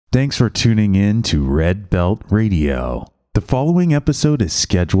Thanks for tuning in to Red Belt Radio. The following episode is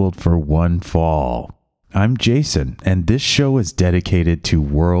scheduled for one fall. I'm Jason, and this show is dedicated to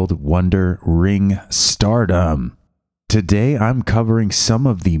World Wonder Ring Stardom. Today, I'm covering some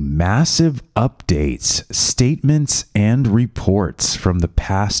of the massive updates, statements, and reports from the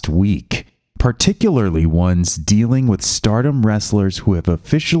past week, particularly ones dealing with Stardom wrestlers who have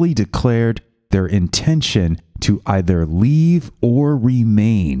officially declared their intention to either leave or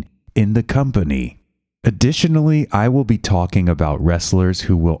remain in the company. Additionally, I will be talking about wrestlers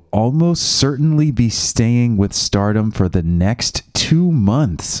who will almost certainly be staying with Stardom for the next 2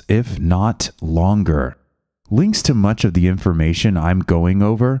 months, if not longer. Links to much of the information I'm going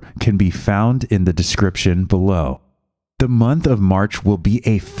over can be found in the description below. The month of March will be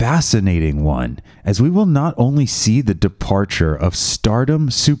a fascinating one, as we will not only see the departure of Stardom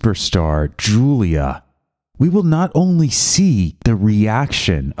superstar Giulia, we will not only see the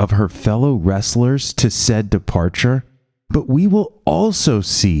reaction of her fellow wrestlers to said departure, but we will also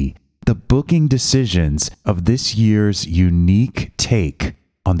see the booking decisions of this year's unique take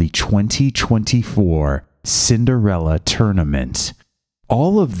on the 2024 Cinderella Tournament.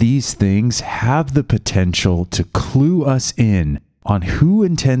 All of these things have the potential to clue us in on who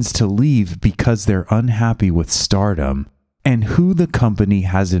intends to leave because they're unhappy with Stardom and who the company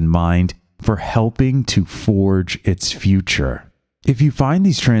has in mind for helping to forge its future. If you find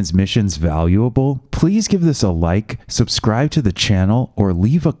these transmissions valuable, please give this a like, subscribe to the channel, or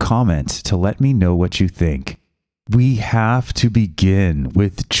leave a comment to let me know what you think. We have to begin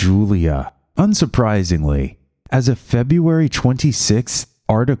with Giulia. Unsurprisingly, as a February 26th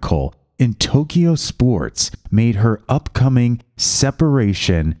article in Tokyo Sports made her upcoming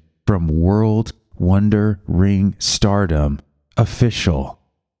separation from World Wonder Ring Stardom official.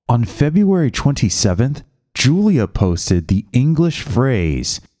 On February 27th, Giulia posted the English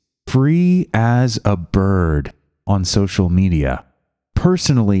phrase, "free as a bird," on social media,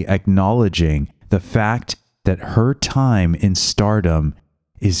 personally acknowledging the fact that her time in Stardom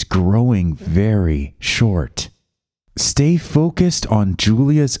is growing very short. Stay focused on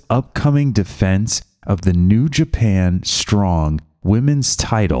Giulia's upcoming defense of the New Japan Strong Women's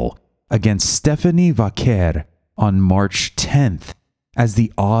title against Stephanie Vaquer on March 10th, as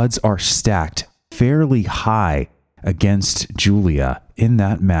the odds are stacked fairly high against Giulia in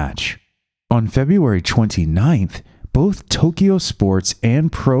that match. On February 29th, both Tokyo Sports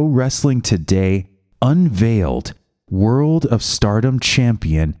and Pro Wrestling Today unveiled World of Stardom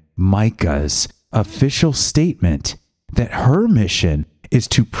champion Maika's official statement that her mission is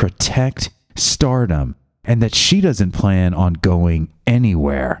to protect Stardom and that she doesn't plan on going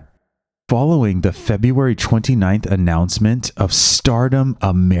anywhere. Following the February 29th announcement of Stardom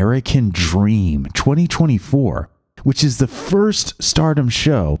American Dream 2024, which is the first Stardom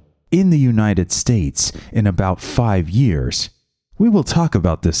show in the United States in about 5 years, we will talk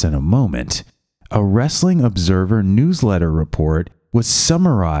about this in a moment. A Wrestling Observer newsletter report was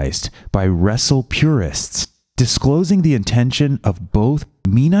summarized by WrestlePurists, disclosing the intention of both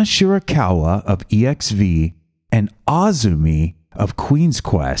Mina Shirakawa of EXV and Azumi of Queen's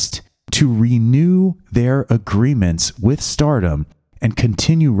Quest to renew their agreements with Stardom and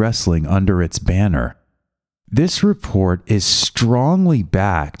continue wrestling under its banner. This report is strongly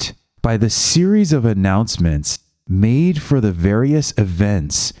backed by the series of announcements made for the various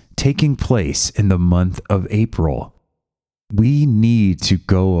events taking place in the month of April. We need to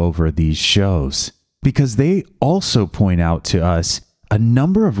go over these shows because they also point out to us a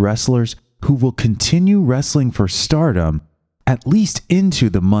number of wrestlers who will continue wrestling for Stardom at least into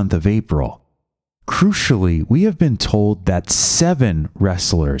the month of April. Crucially, we have been told that 7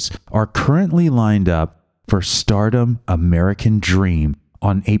 wrestlers are currently lined up for Stardom American Dream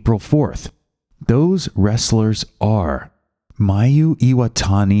on April 4th. Those wrestlers are Mayu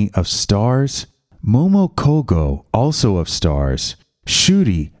Iwatani of Stars, Momo Kogo, also of Stars,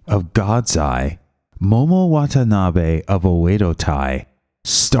 Shuri of God's Eye, Momo Watanabe of Oedo Tai,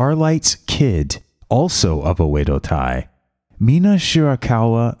 Starlight's Kid, also of Oedo Tai, Mina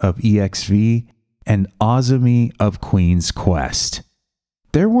Shirakawa of EXV, and Azumi of Queen's Quest.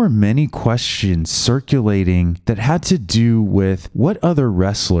 There were many questions circulating that had to do with what other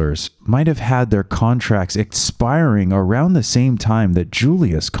wrestlers might have had their contracts expiring around the same time that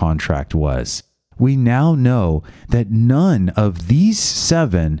Giulia's contract was. We now know that none of these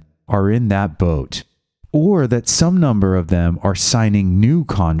 7 are in that boat, or that some number of them are signing new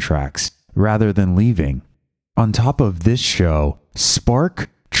contracts rather than leaving. On top of this show, Spark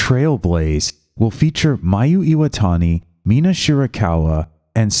Trailblaze will feature Mayu Iwatani, Mina Shirakawa,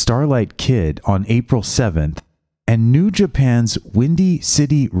 and Starlight Kid on April 7th, and New Japan's Windy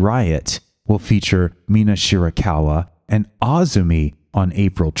City Riot will feature Mina Shirakawa and Azumi on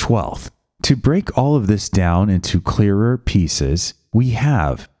April 12th. To break all of this down into clearer pieces, we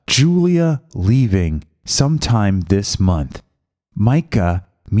have Julia leaving sometime this month, Maika,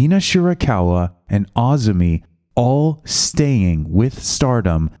 Mina Shirakawa, and Azumi all staying with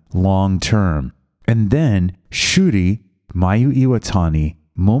Stardom long term, and then Shuri, Mayu Iwatani,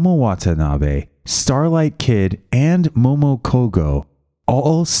 Momo Watanabe, Starlight Kid, and Momo Kogo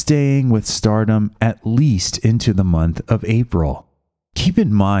all staying with Stardom at least into the month of April. Keep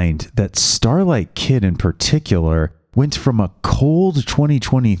in mind that Starlight Kid in particular went from a cold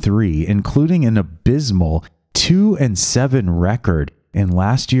 2023, including an abysmal 2-7 record in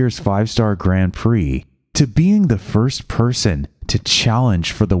last year's 5-star Grand Prix, to being the first person to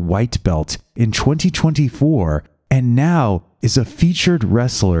challenge for the white belt in 2024, and now is a featured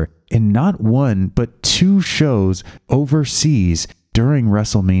wrestler in not one but 2 shows overseas during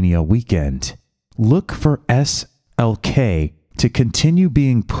WrestleMania weekend. Look for SLK to continue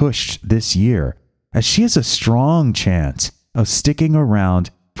being pushed this year, as she has a strong chance of sticking around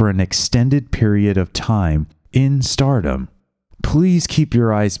for an extended period of time in Stardom. Please keep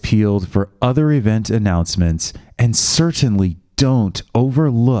your eyes peeled for other event announcements, and certainly don't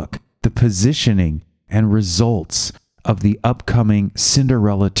overlook the positioning and results of the upcoming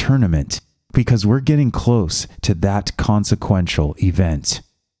Cinderella tournament, because we're getting close to that consequential event.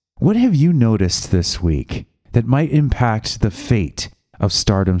 What have you noticed this week that might impact the fate of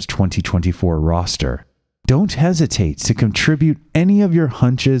Stardom's 2024 roster? Don't hesitate to contribute any of your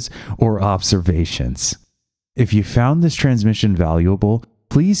hunches or observations. If you found this transmission valuable,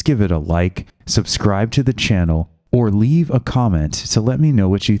 please give it a like, subscribe to the channel, or leave a comment to let me know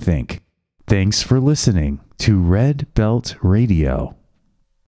what you think. Thanks for listening to Red Belt Radio.